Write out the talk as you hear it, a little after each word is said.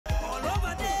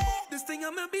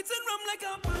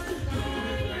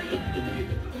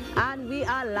And we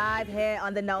are live here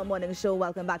on the Now Morning Show.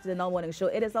 Welcome back to the Now Morning Show.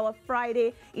 It is our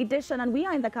Friday edition and we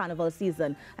are in the carnival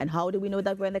season. And how do we know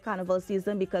that we're in the carnival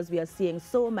season? Because we are seeing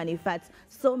so many fetes,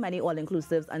 so many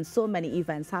all-inclusives and so many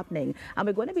events happening. And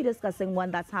we're going to be discussing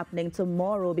one that's happening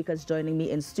tomorrow because joining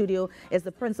me in studio is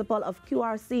the principal of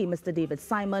QRC, Mr. David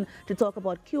Simon, to talk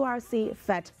about QRC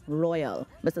Fete Royal.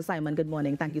 Mr. Simon, good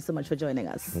morning. Thank you so much for joining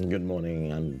us. Good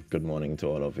morning, and good morning to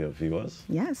all of your viewers.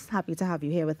 Yes, happy to have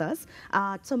you here with us.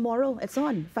 Tomorrow, it's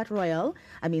on Fete Royal.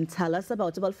 I mean, tell us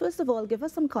about it. Well, first of all, give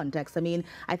us some context. I mean,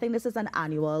 I think this is an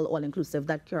annual all-inclusive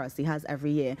that QRC has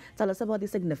every year. Tell us about the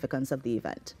significance of the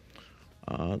event.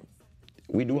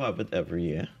 We do have it every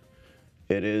year.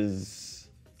 It is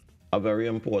a very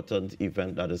important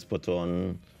event that is put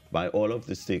on by all of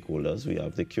the stakeholders. We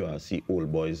have the QRC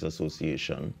Old Boys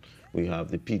Association. We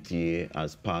have the PTA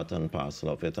as part and parcel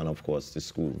of it, and of course the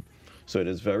school. So it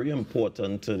is very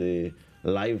important to the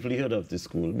livelihood of the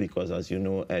school because, as you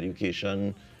know,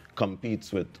 education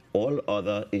competes with all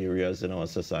other areas in our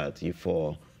society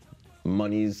for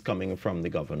monies coming from the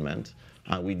government.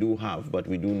 And we do have, but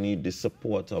we do need the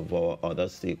support of our other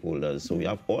stakeholders. So we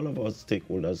have all of our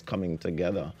stakeholders coming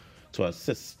together to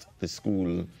assist the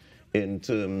school in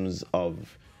terms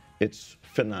of its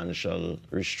financial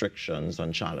restrictions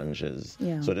and challenges.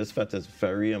 Yeah. So this fete is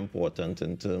very important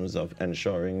in terms of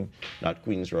ensuring that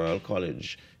Queen's Royal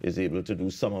College is able to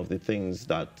do some of the things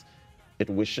that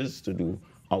it wishes to do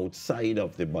outside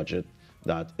of the budget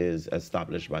that is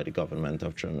established by the government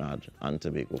of Trinidad and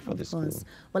Tobago for the school.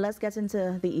 Well, let's get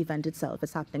into the event itself.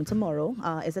 It's happening tomorrow.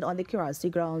 Is it on the QRC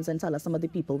grounds? And tell us some of the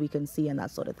people we can see and that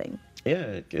sort of thing.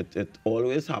 Yeah, it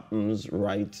always happens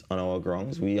right on our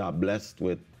grounds. We are blessed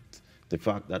with the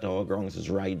fact that our grounds is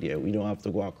right there. We don't have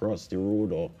to go across the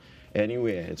road or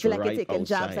anywhere. It's feel like right you're taking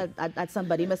outside. jabs at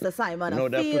somebody, Mr. Simon. No,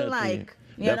 I feel like,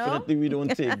 definitely we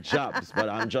don't take jabs, but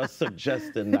I'm just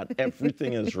suggesting that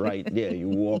everything is right there. You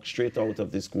walk straight out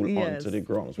of the school onto the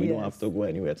grounds. We don't have to go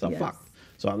anywhere. It's a fact.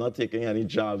 So I'm not taking any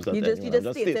jabs at anyone. You just I'm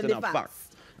just stating a fact.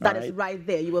 That is right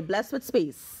there. You were blessed with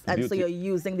space, and so you're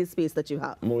using the space that you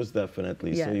have. Most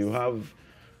definitely. Yes. So you have,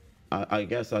 I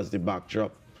guess, as the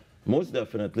backdrop, most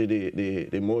definitely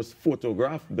the most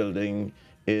photographed building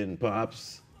in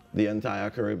perhaps the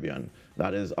entire Caribbean.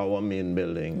 That is our main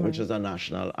building, which is a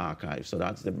national archive. So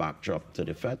that's the backdrop to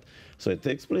the fete. So it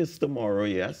takes place tomorrow,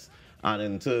 yes. And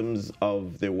in terms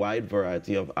of the wide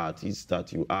variety of artists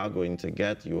that you are going to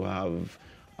get, you have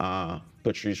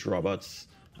Patrice Roberts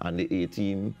and the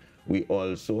A-Team. We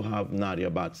also have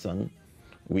Nadia Batson.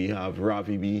 We have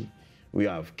Ravi B. We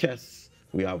have Kess.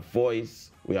 We have Voice.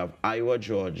 We have Iowa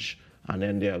George. And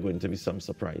then there are going to be some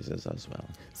surprises as well.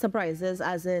 Surprises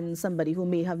as in somebody who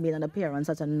may have made an appearance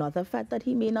at another fete that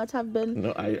he may not have been? No,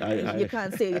 you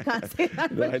can't say that.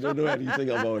 No, I don't know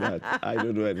anything about that. I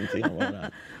don't know anything about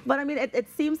that. But I mean, it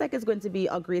seems like it's going to be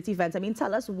a great event. I mean,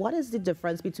 tell us, what is the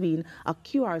difference between a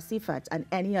QRC fete and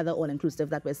any other all-inclusive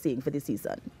that we're seeing for this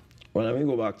season? Well, let me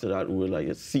go back to that word, like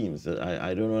it seems.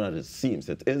 I don't know that it seems.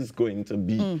 It is going to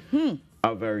be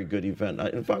a very good event.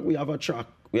 In fact, we have a track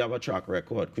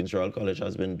record. Queen's Royal College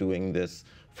has been doing this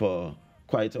for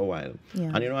quite a while.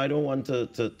 Yeah. And, you know, I don't want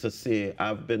to say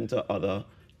I've been to other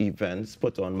events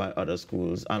put on by other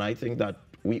schools, and I think that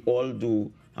we all do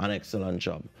an excellent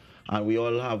job. And we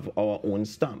all have our own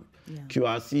stamp. Yeah.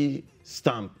 QRC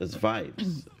stamp is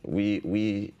vibes.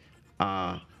 We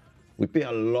pay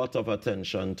a lot of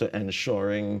attention to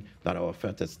ensuring that our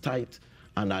fete is tight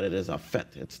and that it is a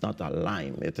fete. It's not a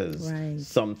lime. It is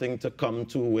something to come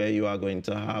to where you are going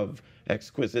to have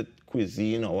exquisite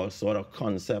cuisine. Our sort of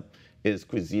concept is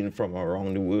cuisine from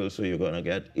around the world. So you're going to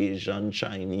get Asian,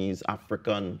 Chinese,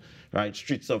 African, right?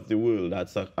 Streets of the world.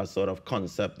 That's a sort of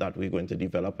concept that we're going to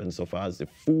develop insofar as the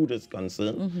food is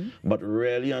concerned. But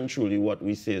really and truly what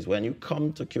we say is when you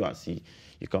come to QRC,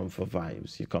 you come for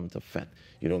vibes, you come to fete.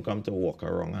 You don't come to walk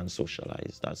around and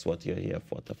socialize. That's what you're here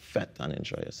for, to fete and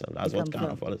enjoy yourself. That's what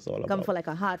carnival is all about. Come for like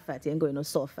a hard fete, you ain't going no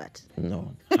soft fete.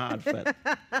 No, hard fete.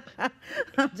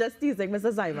 I'm just teasing,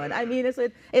 Mr. Simon. I mean, it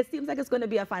seems like it's going to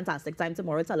be a fantastic time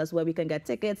tomorrow. Tell us where we can get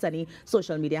tickets, any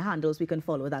social media handles we can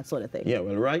follow, that sort of thing. Yeah,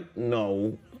 well, right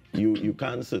now, you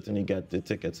can certainly get the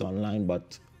tickets online,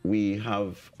 but we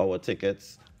have our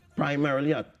tickets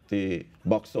primarily at the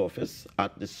box office,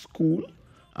 at the school,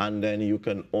 and then you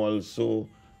can also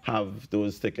have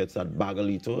those tickets at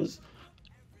Bagalitos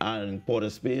and Port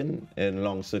of Spain, in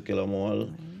Long Circular Mall,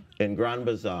 in Grand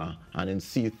Bazaar, and in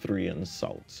C3 in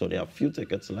South. So there are a few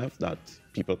tickets left that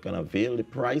people can avail. The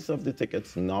price of the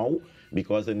tickets now,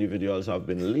 because individuals have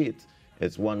been late,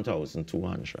 it's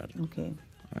 $1,200. Okay.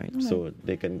 right? So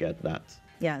they can get that.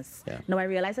 Yes. Yeah. Now, I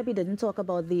realize that we didn't talk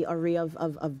about the array of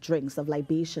drinks, of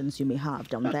libations you may have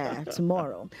down there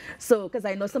tomorrow. So, because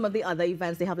I know some of the other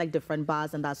events, they have like different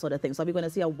bars and that sort of thing. So, we're going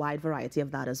to see a wide variety of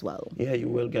that as well. Yeah, you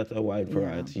will get a wide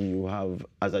variety. You have,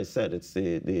 as I said, it's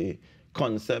the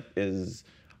concept is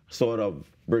sort of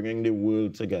bringing the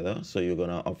world together. So you're going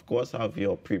to, of course, have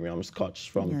your premium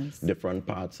scotch from different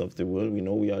parts of the world. We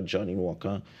know we are Johnny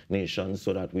Walker Nation,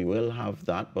 so that we will have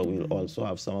that, but we'll also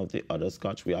have some of the other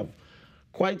scotch. We have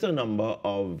quite a number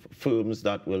of firms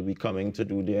that will be coming to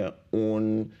do their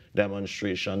own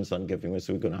demonstrations and giving us.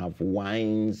 So we're going to have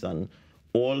wines and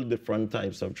all different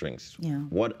types of drinks. Yeah.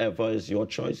 Whatever is your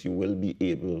choice, you will be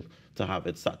able to have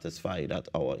it satisfied at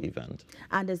our event.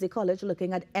 And is the college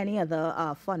looking at any other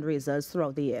fundraisers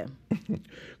throughout the year?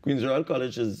 Queen's Royal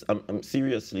College is,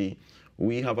 seriously,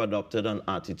 we have adopted an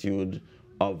attitude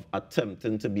of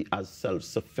attempting to be as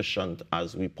self-sufficient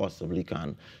as we possibly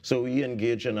can. So we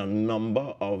engage in a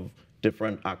number of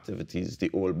different activities. The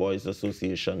Old Boys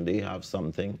Association, they have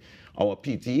something. Our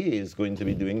PTA is going to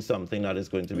be doing something that is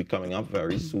going to be coming up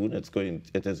very soon.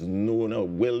 It is known, or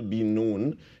will be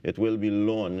known, it will be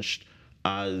launched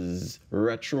as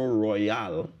Retro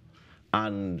Royal,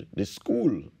 and the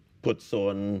school puts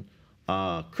on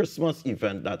a Christmas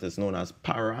event that is known as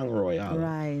Parang Royal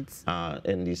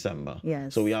in December.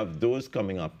 Yes. So we have those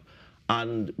coming up.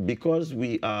 And because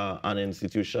we are an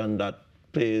institution that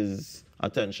pays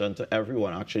attention to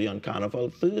everyone, actually on Carnival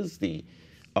Thursday,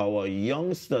 our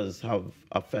youngsters have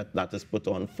a fete that is put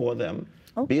on for them,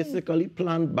 basically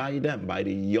planned by them, by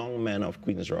the young men of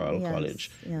Queen's Royal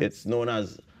College. Yes. It's known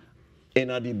as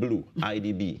Inna the Blue,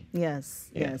 IDB.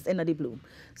 Yes, Inna the Blue.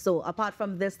 So apart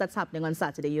from this that's happening on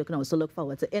Saturday, you can also look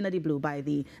forward to Inna the Blue by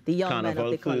the young men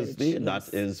of the college. Thursday,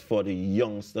 that is for the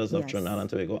youngsters of Trinidad and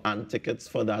Tobago, and tickets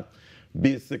for that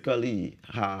basically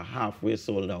halfway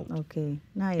sold out. Okay,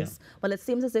 nice. Well, it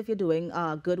seems as if you're doing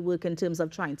good work in terms of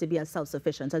trying to be as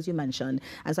self-sufficient as you mentioned.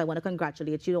 And so I want to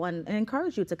congratulate you and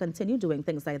encourage you to continue doing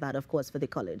things like that, of course, for the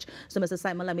college. So, Mr.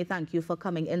 Simon, let me thank you for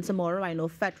coming in tomorrow. I know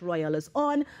Fete Royal is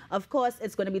on. Of course,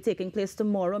 it's going to be taking place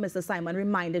tomorrow. Mr. Simon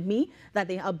reminded me that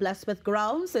they are blessed with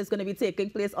grounds, so it's going to be taking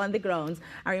place on the grounds.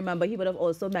 I remember he would have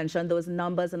also mentioned those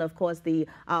numbers and, of course, the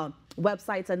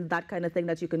websites and that kind of thing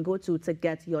that you can go to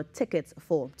get your tickets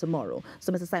for tomorrow.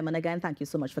 So, Mr. Simon, again, thank you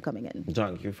so much for coming in.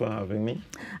 Thank you for having me.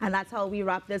 And that's how we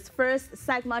wrap this first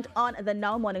segment on the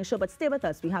Now Morning Show. But stay with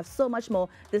us. We have so much more.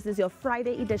 This is your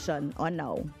Friday edition on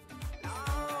Now.